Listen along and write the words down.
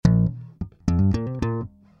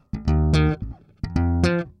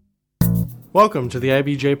Welcome to the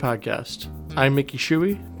IBJ podcast. I'm Mickey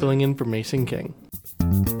Shuey, filling in for Mason King.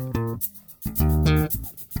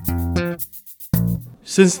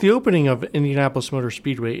 Since the opening of Indianapolis Motor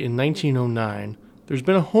Speedway in 1909, there's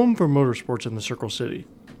been a home for motorsports in the Circle City.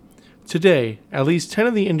 Today, at least 10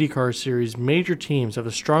 of the IndyCar Series' major teams have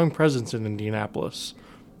a strong presence in Indianapolis,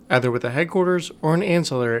 either with a headquarters or an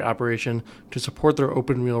ancillary operation to support their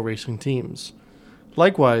open-wheel racing teams.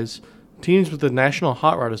 Likewise, teams with the National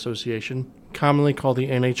Hot Rod Association, commonly called the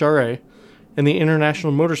NHRA, and the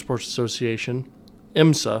International Motorsports Association,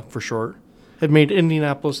 IMSA for short, have made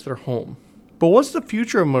Indianapolis their home. But what's the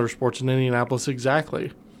future of motorsports in Indianapolis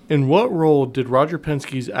exactly? And what role did Roger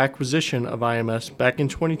Penske's acquisition of IMS back in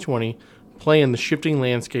 2020 play in the shifting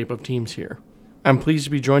landscape of teams here? I'm pleased to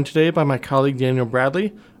be joined today by my colleague Daniel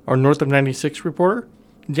Bradley, our North of 96 reporter.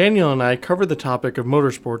 Daniel and I covered the topic of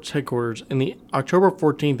motorsports headquarters in the October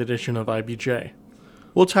 14th edition of IBJ.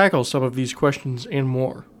 We'll tackle some of these questions and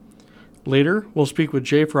more. Later, we'll speak with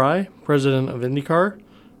Jay Frye, president of IndyCar,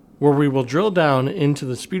 where we will drill down into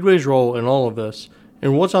the Speedway's role in all of this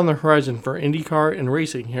and what's on the horizon for IndyCar and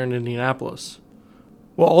racing here in Indianapolis.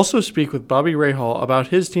 We'll also speak with Bobby Rahal about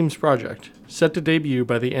his team's project, set to debut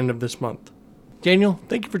by the end of this month. Daniel,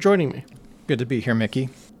 thank you for joining me. Good to be here, Mickey.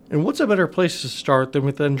 And what's a better place to start than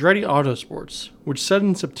with Andretti Autosports, which said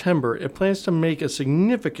in September it plans to make a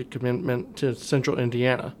significant commitment to central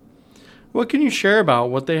Indiana. What can you share about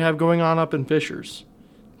what they have going on up in Fishers?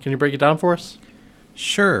 Can you break it down for us?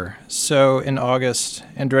 Sure. So in August,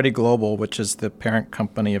 Andretti Global, which is the parent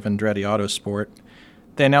company of Andretti Autosport,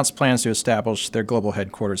 they announced plans to establish their global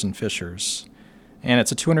headquarters in Fishers. And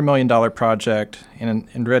it's a $200 million project, and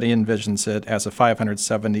Andretti envisions it as a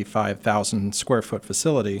 575,000 square foot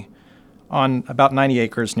facility on about 90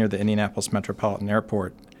 acres near the Indianapolis Metropolitan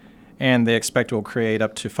Airport. And they expect it will create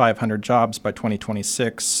up to 500 jobs by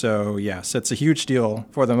 2026. So yes, it's a huge deal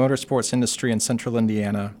for the motorsports industry in central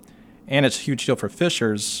Indiana. And it's a huge deal for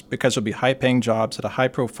Fishers because it'll be high-paying jobs at a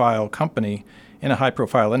high-profile company in a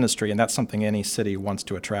high-profile industry, and that's something any city wants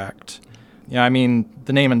to attract. Yeah, I mean,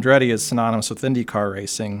 the name Andretti is synonymous with IndyCar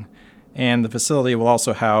racing, and the facility will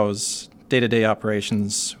also house day-to-day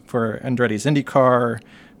operations for Andretti's IndyCar,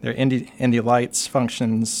 their Indy Lights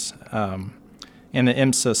functions, and the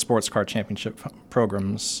IMSA Sports Car Championship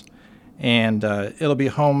programs. And it'll be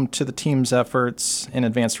home to the team's efforts in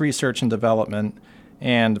advanced research and development.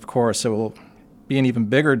 And, of course, it will be an even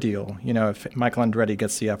bigger deal, if Michael Andretti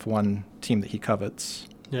gets the F1 team that he covets.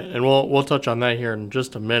 Yeah, and we'll touch on that here in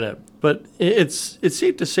just a minute. But it's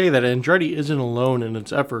safe to say that Andretti isn't alone in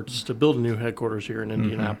its efforts to build a new headquarters here in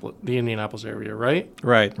Indianapolis, the Indianapolis area, right?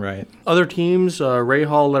 Right. Other teams,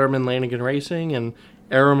 Rahal, Letterman, Lanigan Racing, and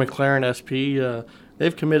Arrow McLaren SP,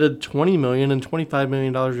 they've committed $20 million and $25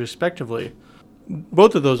 million respectively.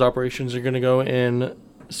 Both of those operations are going to go in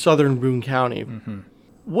southern Boone County. Mm-hmm.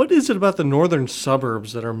 What is it about the northern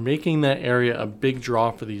suburbs that are making that area a big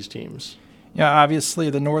draw for these teams? Yeah, obviously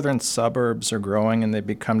the northern suburbs are growing and they've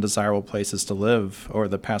become desirable places to live over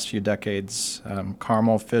the past few decades.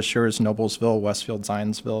 Carmel, Fishers, Noblesville, Westfield,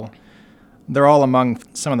 Zionsville. They're all among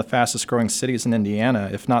some of the fastest growing cities in Indiana,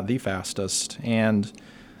 if not the fastest. And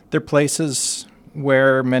they're places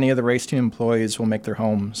where many of the race team employees will make their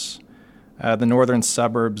homes. The northern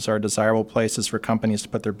suburbs are desirable places for companies to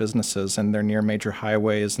put their businesses, and they're near major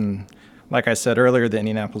highways. And like I said earlier, the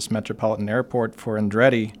Indianapolis Metropolitan Airport for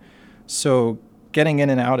Andretti. So getting in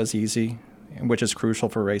and out is easy, which is crucial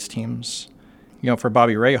for race teams. For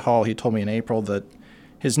Bobby Rahal, he told me in April that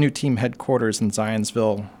his new team headquarters in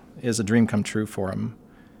Zionsville is a dream come true for him.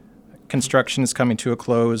 Construction is coming to a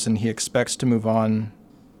close, and he expects to move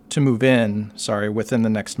in within the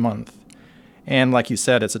next month. And like you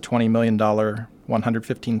said, it's a $20 million,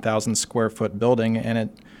 115,000 square foot building, and it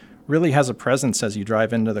really has a presence as you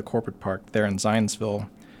drive into the corporate park there in Zionsville.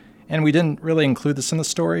 And we didn't really include this in the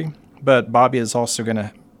story, but Bobby is also going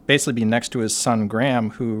to basically be next to his son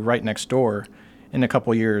Graham, who right next door in a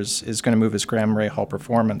couple years is going to move his Graham Rahal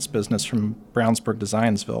Performance business from Brownsburg to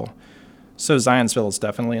Zionsville. So Zionsville is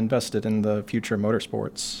definitely invested in the future of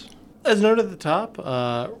motorsports. As noted at the top,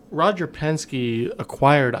 Roger Penske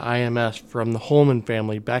acquired IMS from the Holman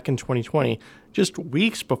family back in 2020, just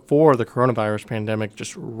weeks before the coronavirus pandemic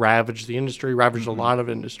just ravaged the industry, ravaged a lot of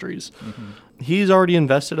industries. Mm-hmm. He's already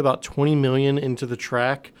invested about $20 million into the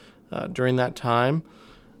track during that time,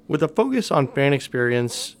 with a focus on fan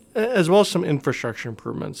experience as well as some infrastructure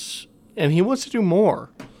improvements. And he wants to do more.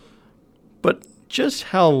 But just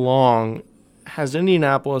how long has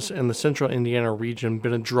Indianapolis and the central Indiana region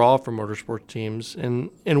been a draw for motorsport teams, and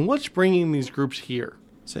what's bringing these groups here?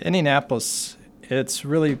 So Indianapolis, it's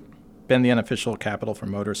really been the unofficial capital for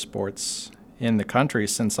motorsports in the country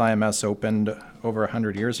since IMS opened over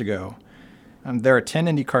 100 years ago. There are 10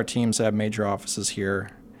 IndyCar teams that have major offices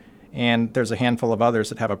here, and there's a handful of others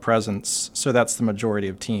that have a presence, so that's the majority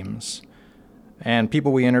of teams. And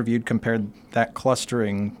people we interviewed compared that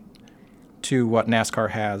clustering to what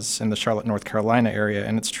NASCAR has in the Charlotte, North Carolina area,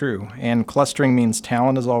 and it's true. And clustering means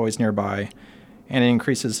talent is always nearby, and it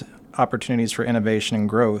increases opportunities for innovation and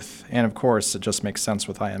growth, and of course, it just makes sense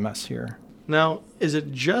with IMS here. Now, is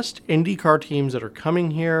it just IndyCar teams that are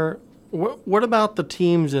coming here? What about the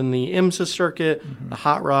teams in the IMSA circuit, the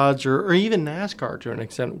hot rods, or even NASCAR to an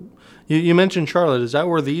extent? You mentioned Charlotte. Is that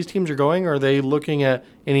where these teams are going? Are they looking at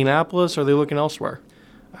Indianapolis? Or are they looking elsewhere?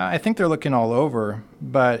 I think they're looking all over,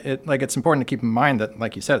 but it's important to keep in mind that,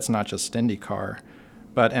 like you said, it's not just IndyCar,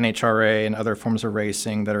 but NHRA and other forms of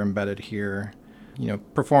racing that are embedded here.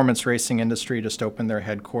 Performance racing industry just opened their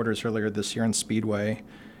headquarters earlier this year in Speedway.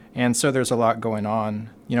 And so there's a lot going on.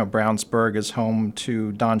 Brownsburg is home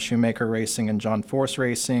to Don Shoemaker Racing and John Force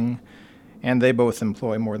Racing, and they both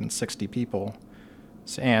employ more than 60 people.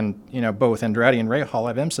 And, both Andretti and Rahal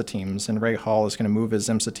have IMSA teams, and Rahal is going to move his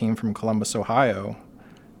IMSA team from Columbus, Ohio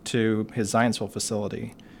to his Zionsville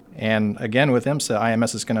facility. And again, with IMSA,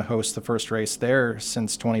 IMS is going to host the first race there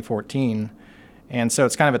since 2014. And so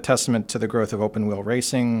it's kind of a testament to the growth of open-wheel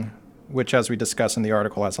racing, which, as we discuss in the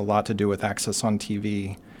article, has a lot to do with access on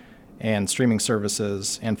TV and streaming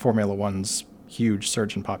services, and Formula One's huge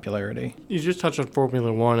surge in popularity. You just touched on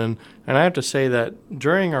Formula One, and I have to say that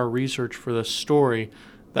during our research for this story,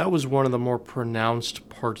 that was one of the more pronounced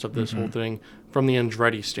parts of this whole thing from the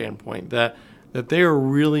Andretti standpoint, that they are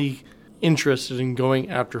really interested in going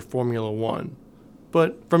after Formula One.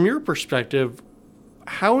 But from your perspective,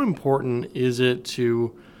 how important is it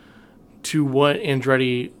to what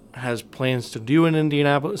Andretti has plans to do in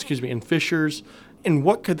in Fishers? And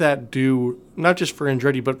what could that do, not just for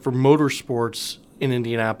Andretti, but for motorsports in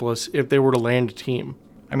Indianapolis if they were to land a team?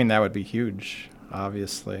 That would be huge,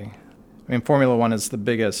 obviously. Formula One is the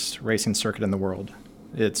biggest racing circuit in the world.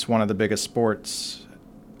 It's one of the biggest sports.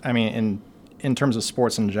 In terms of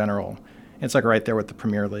sports in general, it's right there with the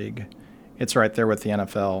Premier League. It's right there with the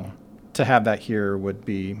NFL. To have that here would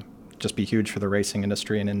be huge for the racing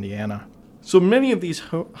industry in Indiana. So many of these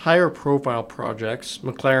higher profile projects,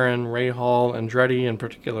 McLaren, Rahal, Andretti in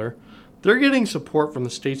particular, they're getting support from the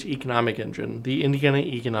state's economic engine, the Indiana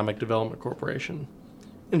Economic Development Corporation.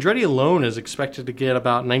 Andretti alone is expected to get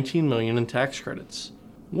about $19 million in tax credits.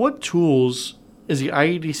 What tools is the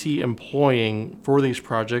IEDC employing for these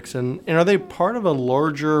projects, and are they part of a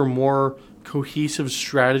larger, more cohesive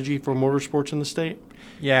strategy for motorsports in the state?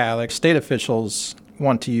 Yeah, state officials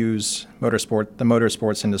want to use the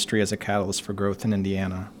motorsports industry as a catalyst for growth in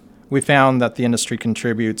Indiana. We found that the industry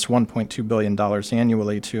contributes $1.2 billion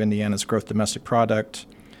annually to Indiana's gross domestic product,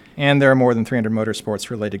 and there are more than 300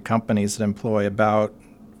 motorsports-related companies that employ about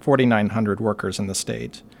 4,900 workers in the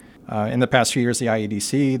state. In the past few years, the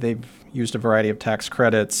IEDC, they've used a variety of tax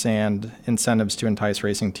credits and incentives to entice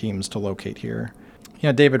racing teams to locate here.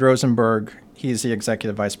 David Rosenberg, he's the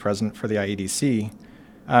executive vice president for the IEDC.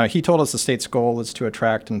 He told us the state's goal is to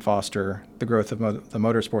attract and foster the growth of the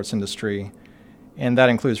motorsports industry, and that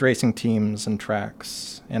includes racing teams and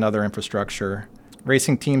tracks and other infrastructure.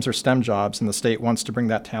 Racing teams are STEM jobs, and the state wants to bring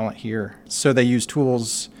that talent here. So they use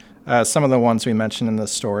tools. Some of the ones we mentioned in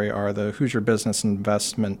this story are the Hoosier Business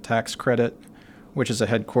Investment Tax Credit, which is a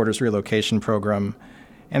headquarters relocation program,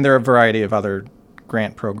 and there are a variety of other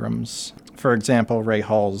grant programs. For example,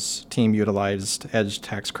 Rahal's team utilized EDGE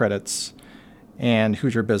tax credits and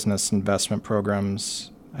Hoosier Business Investment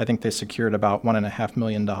programs. I think they secured about $1.5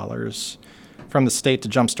 million from the state to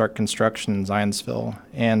jumpstart construction in Zionsville.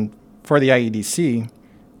 And for the IEDC,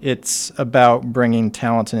 it's about bringing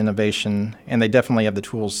talent and innovation, and they definitely have the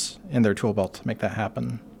tools in their tool belt to make that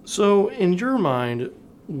happen. So in your mind,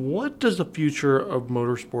 what does the future of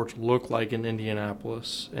motorsports look like in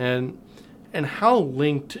Indianapolis? And how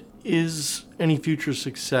linked is any future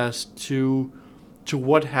success to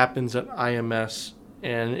what happens at IMS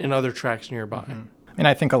and in other tracks nearby?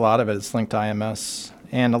 I think a lot of it is linked to IMS,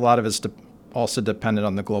 and a lot of it is also dependent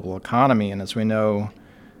on the global economy. And as we know,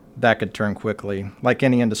 that could turn quickly. Like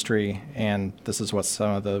any industry, and this is what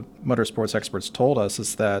some of the motorsports experts told us,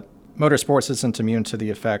 is that motorsports isn't immune to the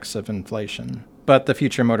effects of inflation. But the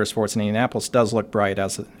future of motorsports in Indianapolis does look bright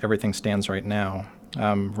as everything stands right now.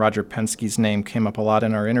 Roger Penske's name came up a lot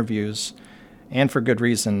in our interviews, and for good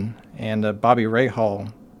reason. And Bobby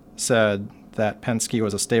Rahal said that Penske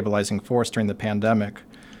was a stabilizing force during the pandemic,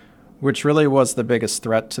 which really was the biggest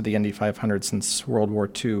threat to the Indy 500 since World War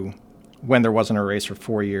II, when there wasn't a race for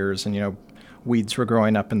 4 years and, weeds were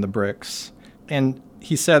growing up in the bricks. And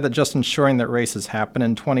He said that just ensuring that races happen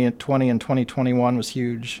in 2020 and 2021 was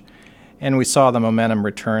huge. And we saw the momentum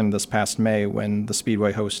return this past May when the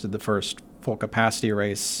Speedway hosted the first full capacity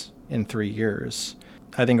race in 3 years.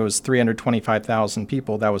 I think it was 325,000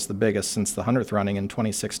 people. That was the biggest since the 100th running in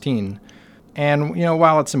 2016. And,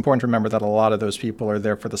 while it's important to remember that a lot of those people are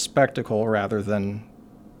there for the spectacle rather than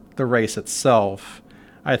the race itself,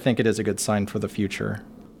 I think it is a good sign for the future.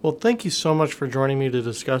 Well, thank you so much for joining me to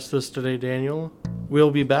discuss this today, Daniel. We'll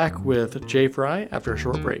be back with Jay Frye after a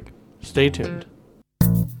short break. Stay tuned.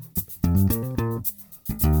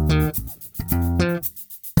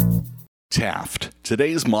 Taft,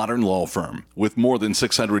 today's modern law firm. With more than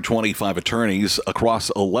 625 attorneys across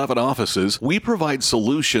 11 offices, we provide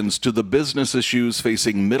solutions to the business issues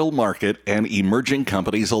facing middle market and emerging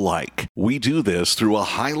companies alike. We do this through a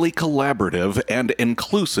highly collaborative and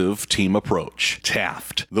inclusive team approach.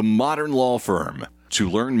 Taft, the modern law firm. To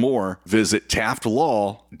learn more, visit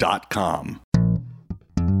taftlaw.com.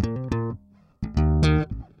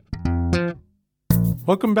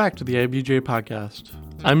 Welcome back to the IBJ podcast.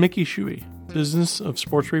 I'm Mickey Shuey, Business of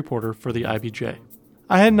Sports reporter for the IBJ.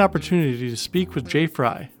 I had an opportunity to speak with Jay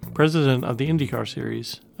Frye, president of the IndyCar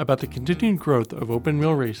Series, about the continued growth of open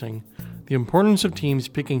wheel racing, the importance of teams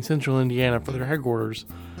picking Central Indiana for their headquarters,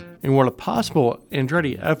 and what a possible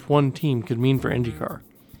Andretti F1 team could mean for IndyCar.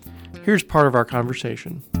 Here's part of our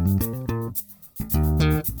conversation. In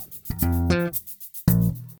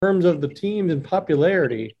terms of the teams and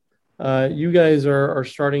popularity, you guys are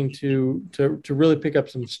starting to really pick up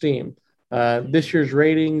some steam. This year's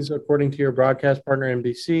ratings, according to your broadcast partner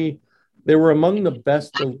NBC, they were among the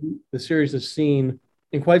best the series has seen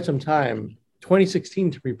in quite some time, 2016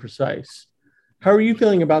 to be precise. How are you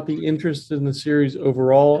feeling about the interest in the series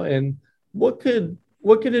overall, and what could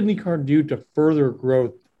IndyCar do to further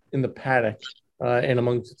growth in the paddock and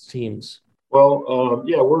amongst its teams? Well,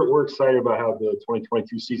 we're excited about how the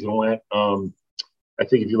 2022 season went. I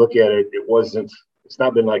think if you look at it, it's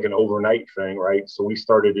not been like an overnight thing, right? So we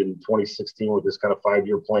started in 2016 with this kind of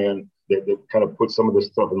 5-year plan that kind of put some of this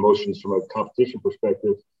stuff in motion from a competition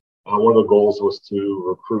perspective. One of the goals was to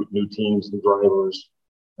recruit new teams and drivers,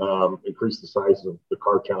 increase the size of the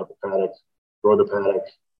car count, the paddock, grow the paddock,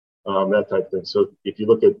 that type of thing. So if you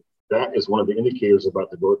look at that as one of the indicators about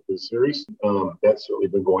the growth of the series, that's certainly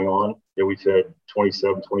been going on. We've had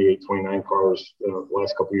 27, 28, 29 cars the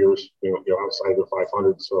last couple of years, outside the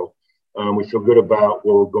 500. So we feel good about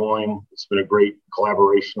where we're going. It's been a great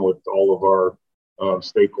collaboration with all of our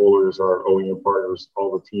stakeholders, our OEM partners,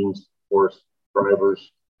 all the teams, course,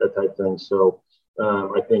 drivers, that type of thing. So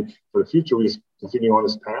I think for the future, we continue on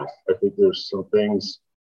this path. I think there's some things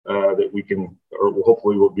that we can, or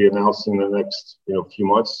hopefully we'll be announcing in the next few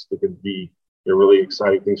months that could be really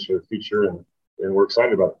exciting things for the future, and we're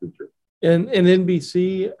excited about the future. And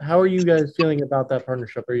NBC, how are you guys feeling about that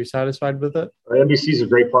partnership? Are you satisfied with it? NBC is a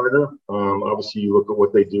great partner. Obviously, you look at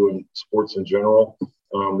what they do in sports in general.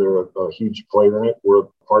 They're a huge player in it. We're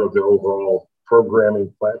part of their overall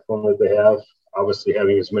programming platform that they have. Obviously,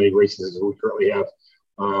 having as many races as we currently have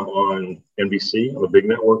on NBC on the big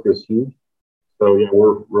network is huge. So,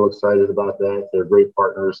 we're real excited about that. They're great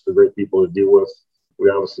partners. They're great people to deal with. We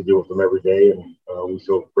obviously deal with them every day, and we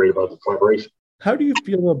feel great about the collaboration. How do you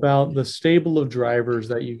feel about the stable of drivers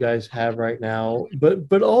that you guys have right now,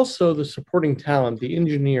 but also the supporting talent, the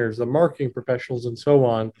engineers, the marketing professionals, and so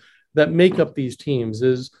on that make up these teams?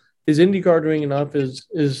 Is IndyCar doing enough?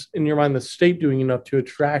 Is in your mind the state doing enough to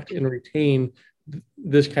attract and retain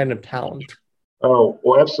this kind of talent? Oh,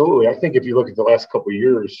 well, absolutely. I think if you look at the last couple of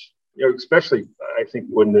years, especially I think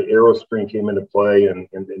when the aero screen came into play and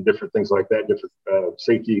different things like that, different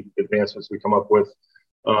safety advancements we come up with.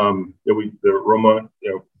 The Roma,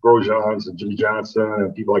 Grosjeans and Jimmy Johnson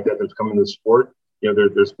and people like that that's come into the sport.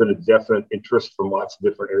 There's been a definite interest from lots of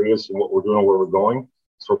different areas in what we're doing, where we're going.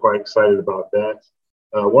 So we're quite excited about that.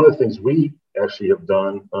 One of the things we actually have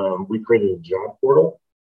done, we created a job portal.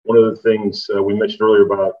 One of the things we mentioned earlier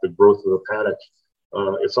about the growth of the paddock,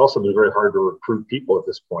 it's also been very hard to recruit people at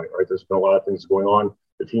this point, right? There's been a lot of things going on.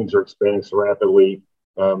 The teams are expanding so rapidly.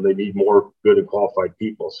 They need more good and qualified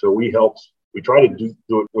people. So we try to do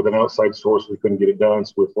it with an outside source. We couldn't get it done.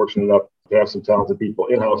 So we're fortunate enough to have some talented people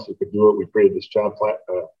in-house who could do it. We created this job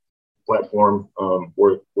platform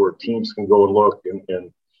where teams can go and look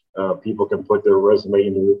and people can put their resume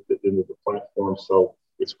into the platform. So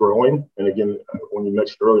it's growing. And again, when you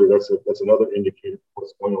mentioned earlier, that's another indicator of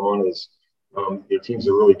what's going on is the teams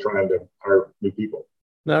are really trying to hire new people.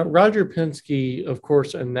 Now, Roger Penske, of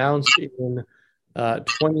course, announced in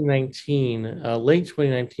 2019, late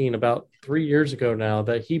 2019, about 3 years ago now,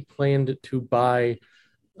 that he planned to buy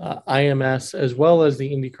IMS, as well as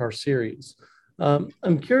the IndyCar series.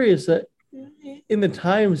 I'm curious that in the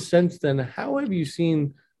time since then, how have you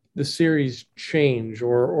seen the series change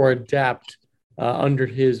or adapt under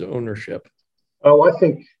his ownership? Oh, I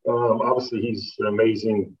think obviously he's an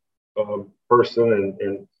amazing person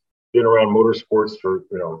and been around motorsports for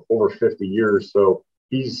over 50 years. So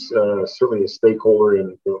he's certainly a stakeholder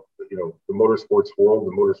in the motorsports world,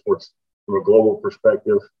 the motorsports from a global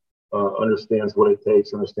perspective. Understands what it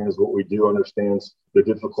takes, understands what we do, understands the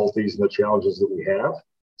difficulties and the challenges that we have.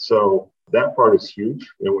 So that part is huge.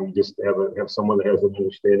 When you just have someone that has an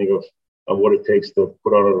understanding of what it takes to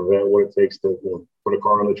put on an event, what it takes to put a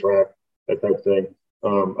car on the track, that type of thing.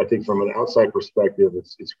 I think from an outside perspective,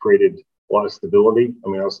 it's created a lot of stability. I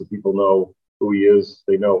mean, obviously people know who he is,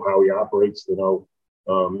 they know how he operates, they know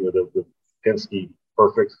the Penske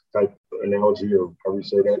perfect type analogy, or however you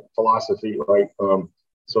say that, philosophy, right?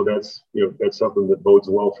 So that's something that bodes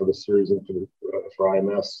well for the series and for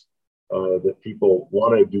IMS, that people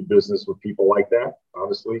want to do business with people like that,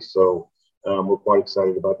 obviously. So we're quite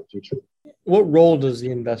excited about the future. What role does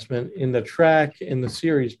the investment in the track and the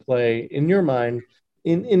series play, in your mind,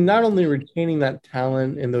 in not only retaining that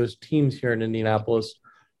talent and those teams here in Indianapolis,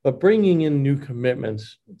 but bringing in new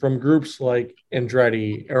commitments from groups like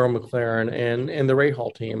Andretti, Arrow McLaren, and the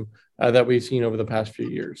Rahal team that we've seen over the past few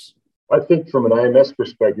years? I think from an IMS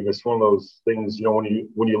perspective, it's one of those things, when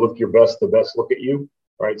you look your best, the best look at you,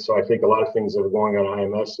 right? So I think a lot of things that are going on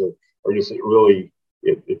IMS are just really,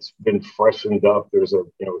 it's been freshened up. There's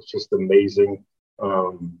it's just amazing.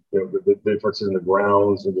 The differences in the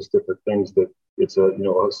grounds and just different things that it's an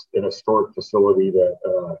historic facility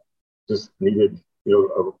that just needed,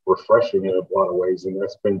 a refreshing in a lot of ways. And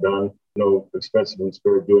that's been done, expensive and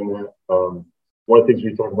spared doing that. One of the things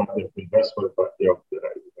we talk about is investment, but,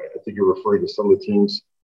 I think you're referring to some of the teams'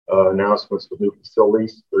 announcements with new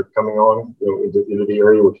facilities that are coming on into the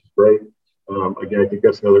area, which is great. Again, I think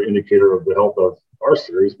that's another indicator of the health of our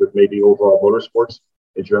series, but maybe overall motorsports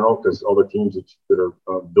in general, because all the teams that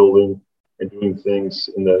are building and doing things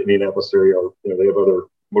in the Indianapolis area, they have other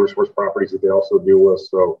motorsports properties that they also deal with.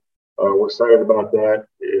 So we're excited about that.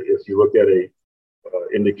 If you look at a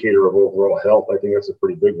indicator of overall health, I think that's a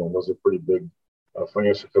pretty big one. Those are pretty big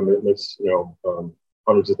financial commitments,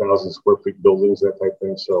 hundreds of thousands of square feet buildings, that type of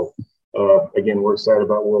thing. So again, we're excited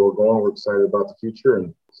about where we're going. We're excited about the future,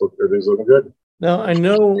 and so everything's looking good. Now, I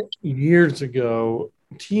know years ago,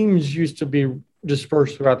 teams used to be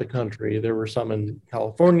dispersed throughout the country. There were some in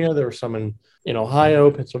California, there were some in Ohio,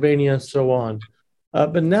 Pennsylvania, so on.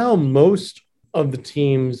 But now most of the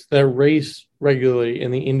teams that race regularly in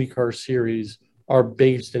the IndyCar series are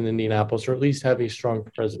based in Indianapolis, or at least have a strong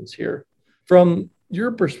presence here. From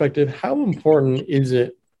your perspective, how important is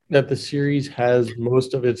it that the series has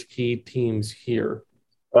most of its key teams here?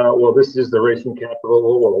 Well, this is the racing capital of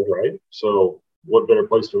the world, right? So what better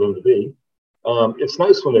place for them to be? It's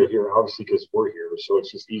nice when they're here, obviously, because we're here. So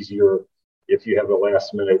it's just easier if you have a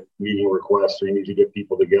last minute meeting request, or you need to get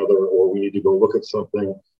people together, or we need to go look at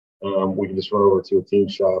something. We can just run over to a team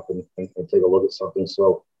shop and take a look at something.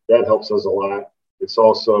 So that helps us a lot. It's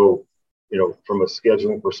also, from a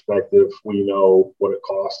scheduling perspective, we know what it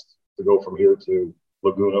costs to go from here to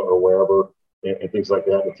Laguna or wherever, and things like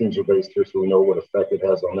that. The teams are based here, so we know what effect it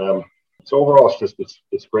has on them. So overall,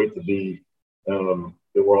 it's great to be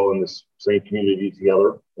that we're all in this same community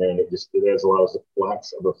together, and it has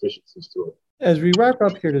lots of efficiencies to it. As we wrap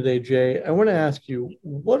up here today, Jay, I want to ask you,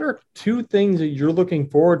 what are two things that you're looking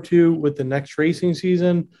forward to with the next racing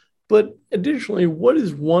season? But additionally, what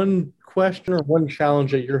is one question or one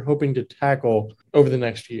challenge that you're hoping to tackle over the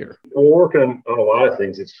next year? We're working on a lot of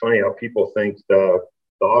things. It's funny how people think the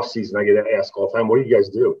off season, I get asked all the time, what do you guys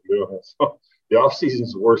do? So the off season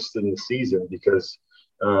is worse than the season because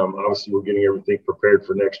obviously we're getting everything prepared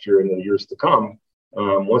for next year and the years to come.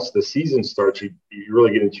 Once the season starts, you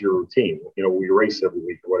really get into your routine. We race every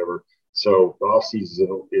week or whatever. So the off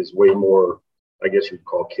season is way more, I guess you'd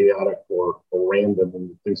call chaotic or random in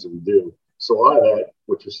the things that we do. So a lot of that,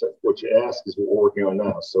 what you ask, is what we're working on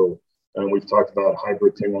now. So we've talked about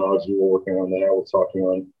hybrid technology. We're working on that. We're talking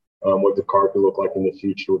on what the car could look like in the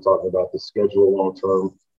future. We're talking about the schedule long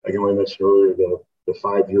term. Like I mentioned earlier, the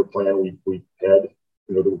 5-year plan we had,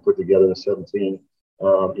 that we put together in 2017.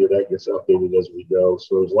 That gets updated as we go.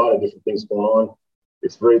 So there's a lot of different things going on.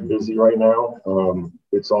 It's very busy right now.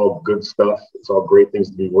 It's all good stuff. It's all great things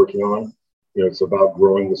to be working on. It's about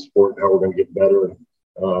growing the sport, how we're going to get better, and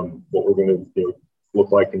what we're going to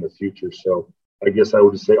look like in the future. So I guess I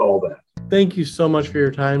would just say all that. Thank you so much for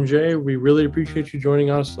your time, Jay. We really appreciate you joining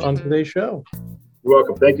us on today's show. You're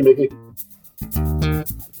welcome. Thank you, Mickey.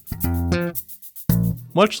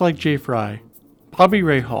 Much like Jay Frye, Bobby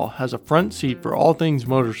Rahal has a front seat for all things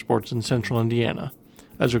motorsports in central Indiana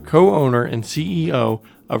as a co-owner and CEO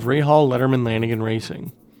of Rahal Letterman Lanigan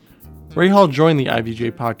Racing. Rahal joined the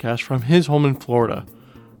IVJ podcast from his home in Florida,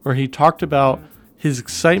 where he talked about his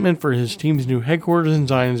excitement for his team's new headquarters in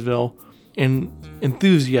Zionsville and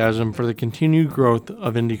enthusiasm for the continued growth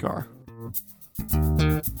of IndyCar.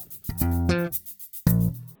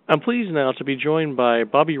 I'm pleased now to be joined by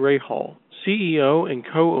Bobby Rahal, CEO and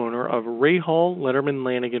co-owner of Rahal Letterman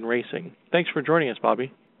Lanigan Racing. Thanks for joining us,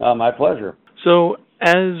 Bobby. My pleasure. So,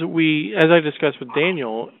 as I discussed with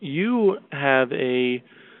Daniel, you have a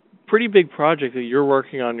pretty big project that you're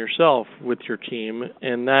working on yourself with your team,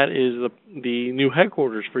 and that is the new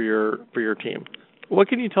headquarters for your team. What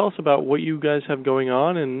can you tell us about what you guys have going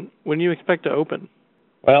on and when you expect to open?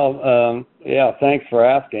 Well, thanks for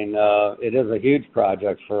asking. It is a huge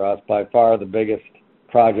project for us, by far the biggest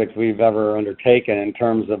project we've ever undertaken in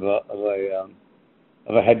terms of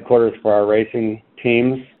a headquarters for our racing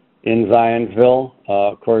teams in Zionsville.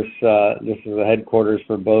 Of course, this is the headquarters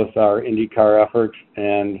for both our IndyCar effort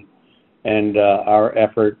and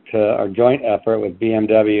our joint effort with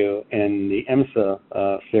BMW in the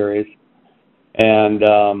IMSA series. And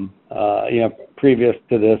previous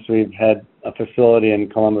to this, we've had a facility in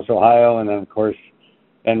Columbus, Ohio, and then of course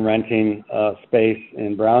been renting space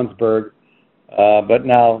in Brownsburg. But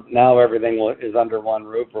now everything is under one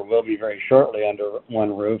roof, or will be very shortly under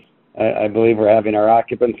one roof. I believe we're having our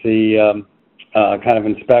occupancy kind of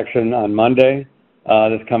inspection on Monday,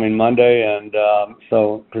 this coming Monday, and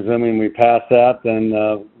so presuming we pass that, then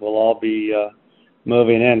we'll all be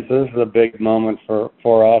moving in. So this is a big moment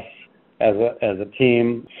for us as a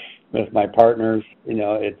team with my partners.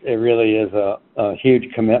 It really is a huge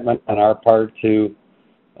commitment on our part to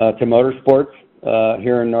motorsports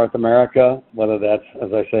here in North America, whether that's,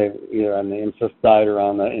 as I say, either on the IMSA side or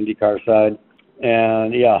on the IndyCar side.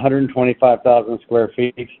 And 125,000 square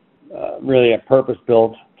feet, really a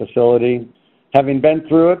purpose-built facility. Having been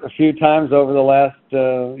through it a few times over the last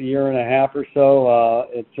year and a half or so,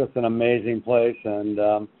 it's just an amazing place, and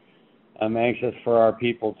I'm anxious for our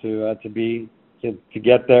people to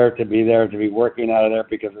get there, to be there, to be working out of there,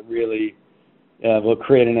 because it really will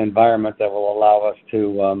create an environment that will allow us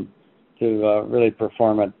to really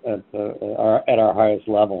perform at our highest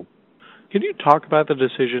level. Can you talk about the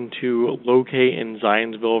decision to locate in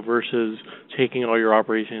Zionsville versus taking all your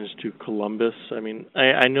operations to Columbus? I mean,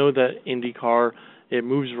 I know that IndyCar, it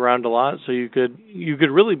moves around a lot, so you could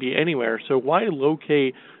really be anywhere. So why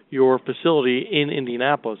locate your facility in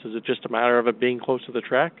Indianapolis? Is it just a matter of it being close to the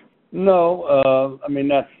track? No, I mean,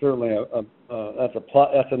 that's certainly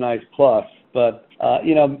that's a nice plus. But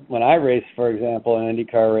when I raced, for example, in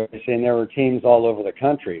IndyCar racing, there were teams all over the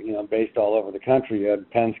country. Based all over the country. You had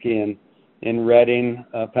Penske in Reading,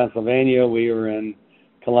 Pennsylvania. We were in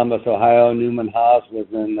Columbus, Ohio. Newman Haas was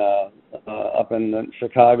up in the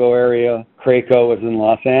Chicago area. Craco was in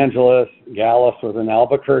Los Angeles. Gallus was in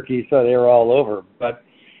Albuquerque. So they were all over. But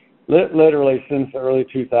literally since the early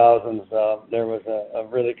 2000s, there was a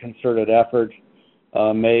really concerted effort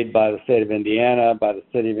made by the state of Indiana, by the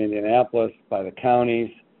city of Indianapolis, by the counties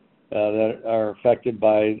that are affected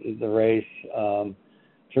by the race,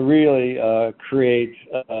 to really create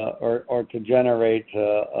or to generate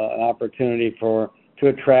an opportunity to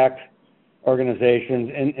attract organizations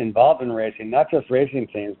involved in racing, not just racing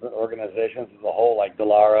teams, but organizations as a whole, like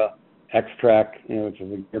Dallara, X-Track, which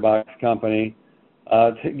is a gearbox company,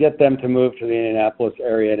 to get them to move to the Indianapolis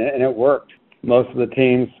area, and it worked. Most of the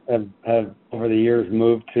teams have over the years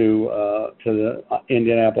moved to the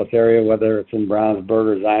Indianapolis area, whether it's in Brownsburg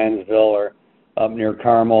or Zionsville or up near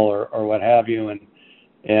Carmel or what have you, and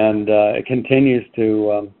it continues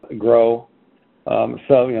to grow.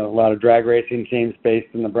 So a lot of drag racing teams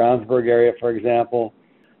based in the Brownsburg area, for example.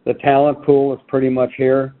 The talent pool is pretty much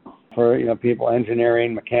here for people,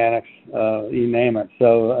 engineering, mechanics, you name it.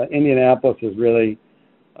 So Indianapolis is really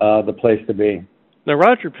the place to be. Now,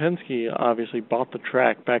 Roger Penske obviously bought the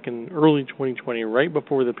track back in early 2020, right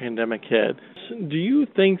before the pandemic hit. Do you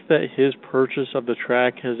think that his purchase of the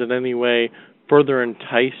track has in any way further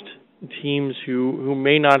enticed teams who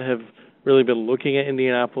may not have really been looking at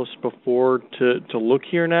Indianapolis before to look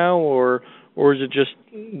here now, or is it just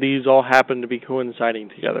these all happen to be coinciding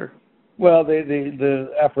together? Well,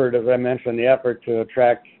 the effort, as I mentioned, the effort to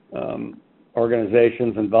attract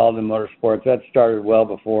organizations involved in motorsports, that started well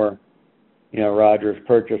before Roger's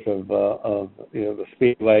purchase of the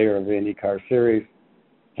Speedway or the IndyCar Series.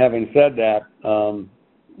 Having said that,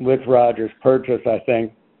 with Roger's purchase, I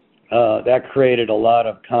think that created a lot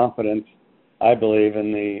of confidence, I believe,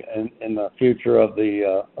 in the future of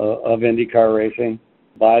IndyCar racing.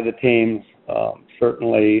 by the teams.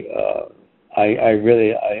 Certainly,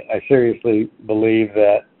 I seriously believe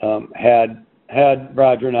that had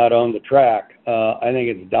Roger not owned the track, I think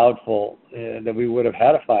it's doubtful that we would have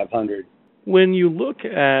had a 500. When you look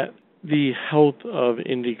at the health of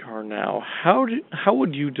IndyCar now, how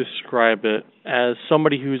would you describe it as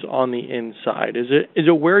somebody who's on the inside? Is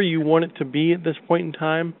it where you want it to be at this point in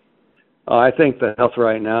time? I think the health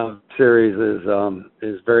right now series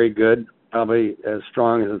is very good, probably as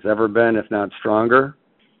strong as it's ever been, if not stronger.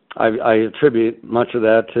 I attribute much of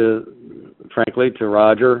that frankly, to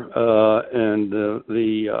Roger and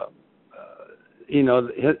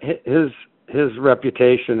his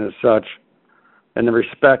reputation is such, and the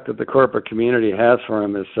respect that the corporate community has for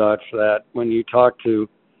him is such that when you talk to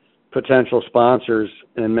potential sponsors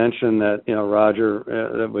and mention that Roger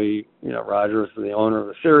is the owner of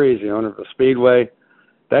the series, the owner of the Speedway,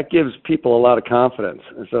 that gives people a lot of confidence.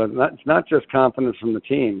 And so it's not just confidence from the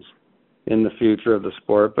teams in the future of the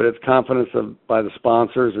sport, but it's confidence by the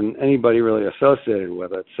sponsors and anybody really associated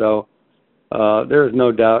with it. So there is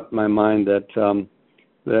no doubt in my mind that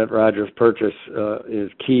Roger's purchase is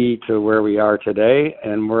key to where we are today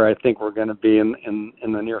and where I think we're going to be in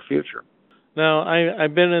the near future. Now,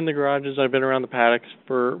 I've been in the garages, I've been around the paddocks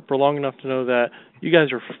for long enough to know that you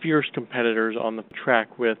guys are fierce competitors on the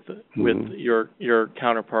track with your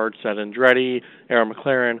counterparts at Andretti, Arrow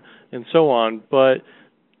McLaren, and so on. But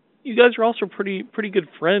you guys are also pretty good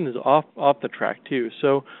friends off the track too.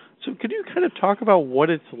 So could you kind of talk about what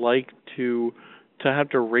it's like to have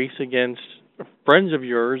to race against friends of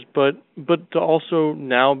yours, but to also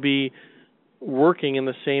now be working in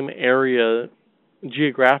the same area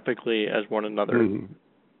geographically as one another? Mm-hmm.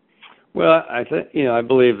 Well, I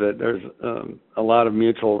believe that there's a lot of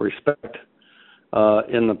mutual respect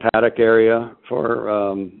in the paddock area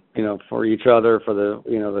for each other, for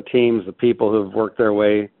the teams, the people who've worked their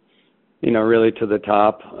way really to the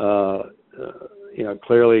top.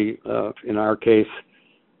 Clearly, in our case,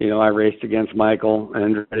 I raced against Michael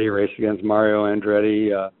Andretti, raced against Mario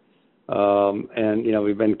Andretti, and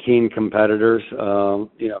we've been keen competitors,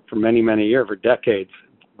 for many, many years, for decades,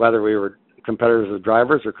 whether we were competitors as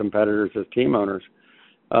drivers or competitors as team owners.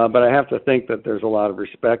 But I have to think that there's a lot of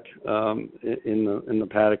respect in the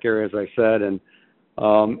paddock area, as I said, and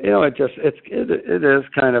it is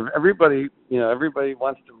kind of everybody. Everybody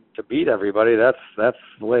wants to beat everybody. That's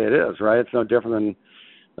the way it is, right? It's no different than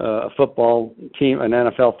a football team, an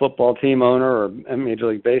NFL football team owner, or a Major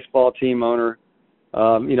League Baseball team owner.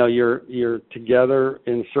 You're together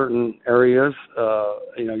in certain areas.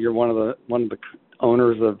 You're one of the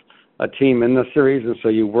owners of a team in the series, and so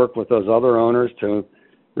you work with those other owners to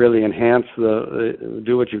really enhance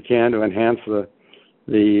do what you can to enhance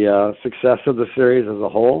the success of the series as a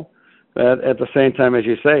whole. But at the same time, as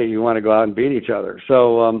you say, you want to go out and beat each other.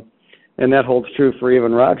 So, and that holds true for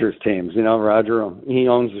even Roger's teams. Roger, he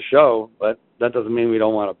owns the show, but that doesn't mean we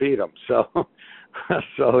don't want to beat him. So,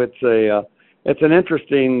 so it's an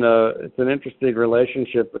interesting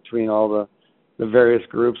relationship between all the various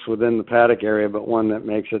groups within the paddock area, but one that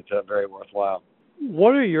makes it very worthwhile.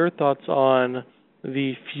 What are your thoughts on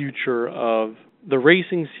the future of the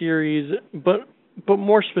racing series, but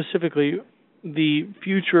more specifically, the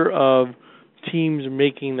future of teams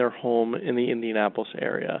making their home in the Indianapolis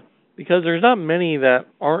area? Because there's not many that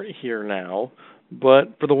aren't here now,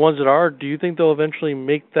 but for the ones that are, do you think they'll eventually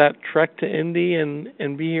make that trek to Indy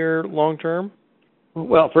and be here long term?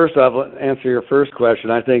 Well, first off, let's answer your first question.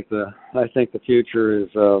 I think the future is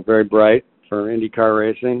very bright for IndyCar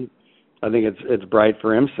racing. I think it's bright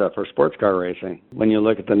for IMSA, for sports car racing. When you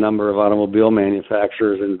look at the number of automobile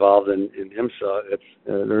manufacturers involved in IMSA,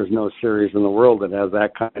 there's no series in the world that has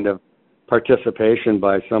that kind of participation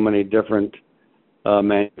by so many different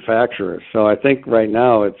manufacturers. So I think right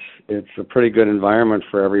now it's a pretty good environment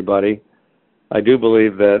for everybody. I do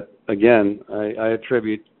believe that, again, I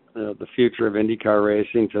attribute the future of IndyCar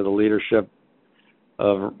racing to the leadership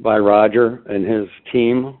by Roger and his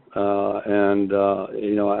team, and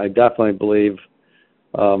I definitely believe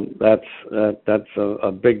that's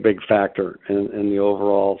a big factor in the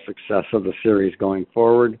overall success of the series going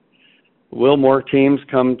forward. Will more teams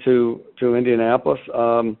come to Indianapolis?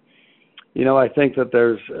 I think that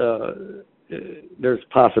there's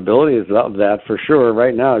possibilities of that for sure.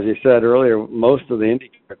 Right now, as you said earlier, most of the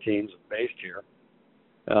IndyCar teams are based here.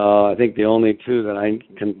 I think the only two that I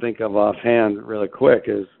can think of offhand really quick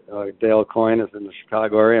is Dale Coyne is in the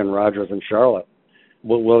Chicago area and Roger's in Charlotte.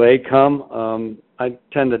 Will they come? I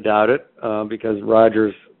tend to doubt it because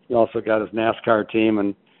Roger's also got his NASCAR team,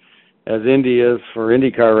 and as Indy is for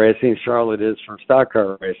IndyCar racing, Charlotte is for stock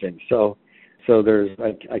car racing. So So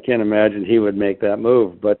I can't imagine he would make that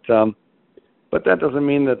move. But that doesn't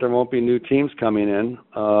mean that there won't be new teams coming in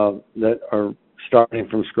that are starting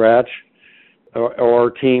from scratch,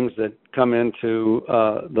 or teams that come into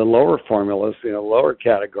the lower formulas, lower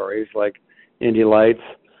categories like Indy Lights,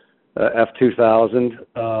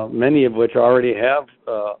 F2000, many of which already have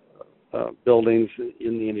buildings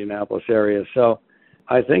in the Indianapolis area. So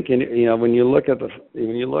I think when you look at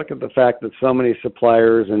the fact that so many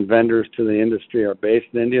suppliers and vendors to the industry are based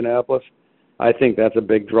in Indianapolis, I think that's a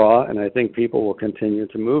big draw, and I think people will continue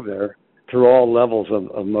to move there through all levels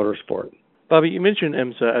of motorsport. Bobby, you mentioned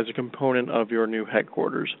IMSA as a component of your new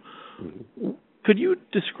headquarters. Mm-hmm. Could you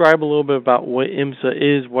describe a little bit about what IMSA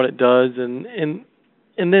is, what it does, and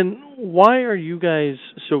then why are you guys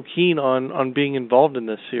so keen on being involved in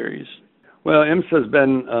this series? Well, IMSA's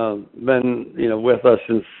been with us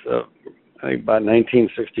since I think about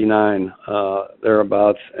 1969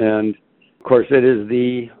 thereabouts, and of course it is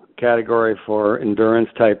the category for endurance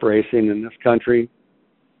type racing in this country,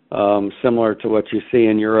 similar to what you see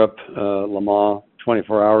in Europe, Le Mans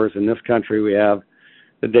 24 hours. In this country we have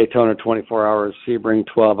the Daytona 24 hours, Sebring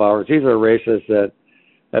 12 hours. These are races that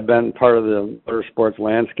have been part of the motorsports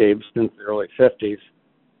landscape since the early 50s.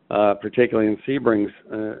 Particularly in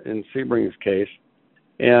Sebring's case,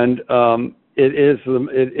 and it is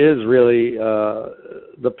really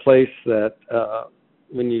the place that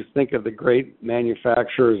when you think of the great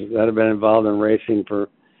manufacturers that have been involved in racing for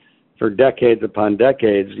decades upon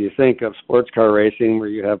decades, you think of sports car racing where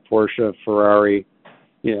you have Porsche, Ferrari,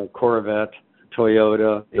 Corvette,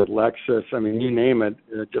 Toyota, Lexus. I mean, you name it.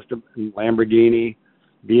 Just a Lamborghini,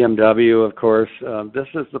 BMW, of course. This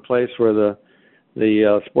is the place where the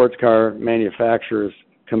sports car manufacturers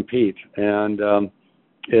compete, and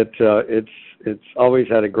it's always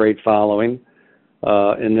had a great following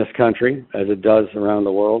in this country, as it does around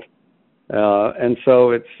the world, and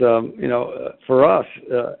so it's for us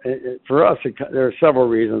there are several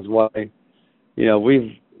reasons why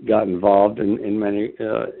we've got involved in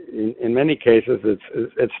many cases.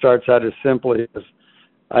 It starts out as simply as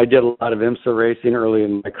I did a lot of IMSA racing early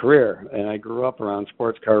in my career, and I grew up around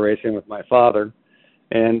sports car racing with my father,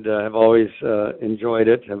 and have always enjoyed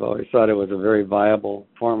it. I've always thought it was a very viable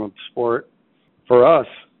form of sport. For us,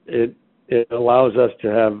 it allows us to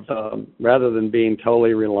have, rather than being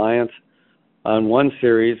totally reliant on one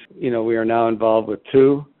series, we are now involved with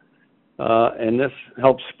two, and this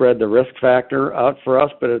helps spread the risk factor out for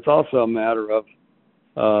us, but it's also a matter of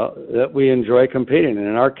that we enjoy competing. And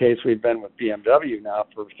in our case, we've been with BMW now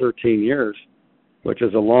for 13 years, which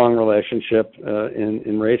is a long relationship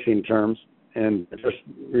in racing terms, and just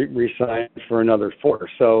re-signed for another 4.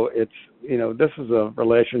 So it's, this is a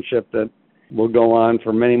relationship that will go on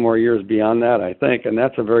for many more years beyond that, I think, and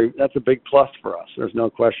that's a big plus for us. There's no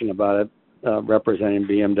question about it, representing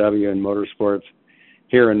BMW and motorsports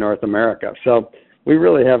here in North America. So we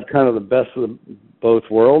really have kind of the best of both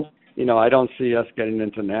worlds. I don't see us getting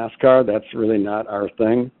into NASCAR. That's really not our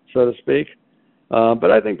thing, so to speak.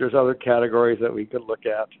 But I think there's other categories that we could look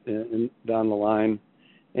at down the line.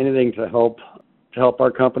 Anything to help our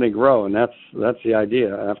company grow, and that's the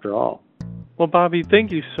idea after all. Well, Bobby,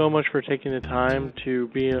 thank you so much for taking the time to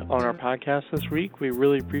be on our podcast this week. We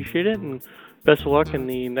really appreciate it, and best of luck in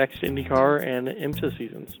the next IndyCar and IMSA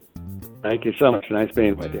seasons. Thank you so much. Nice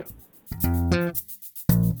being with you.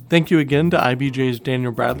 Thank you again to IBJ's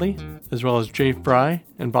Daniel Bradley, as well as Jay Frye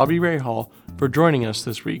and Bobby Rahal for joining us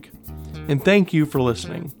this week. And thank you for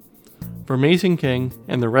listening. For Mason King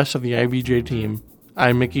and the rest of the IBJ team,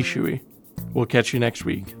 I'm Mickey Shuey. We'll catch you next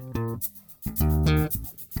week.